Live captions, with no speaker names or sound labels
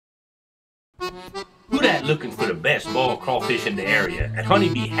Who that looking for the best boiled crawfish in the area? At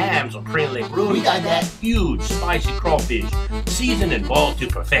Honeybee Hams on Crane Lake Road, We got that. huge, spicy crawfish, seasoned and boiled to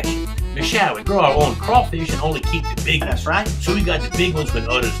perfection. Michelle, we grow our own crawfish and only keep the big ones. That's right. So we got the big ones when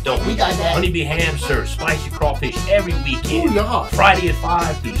others don't. We got that. Honeybee Ham serves spicy crawfish every weekend. Oh, yeah. Friday at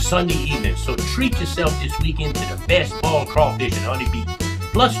 5 through Sunday evening. So treat yourself this weekend to the best boiled crawfish in Honeybee.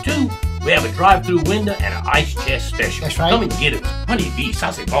 Plus 2, we have a drive-through window and an ice chest special. That's right. Come and get us. Honeybee,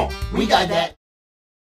 ça c'est bon. We got that.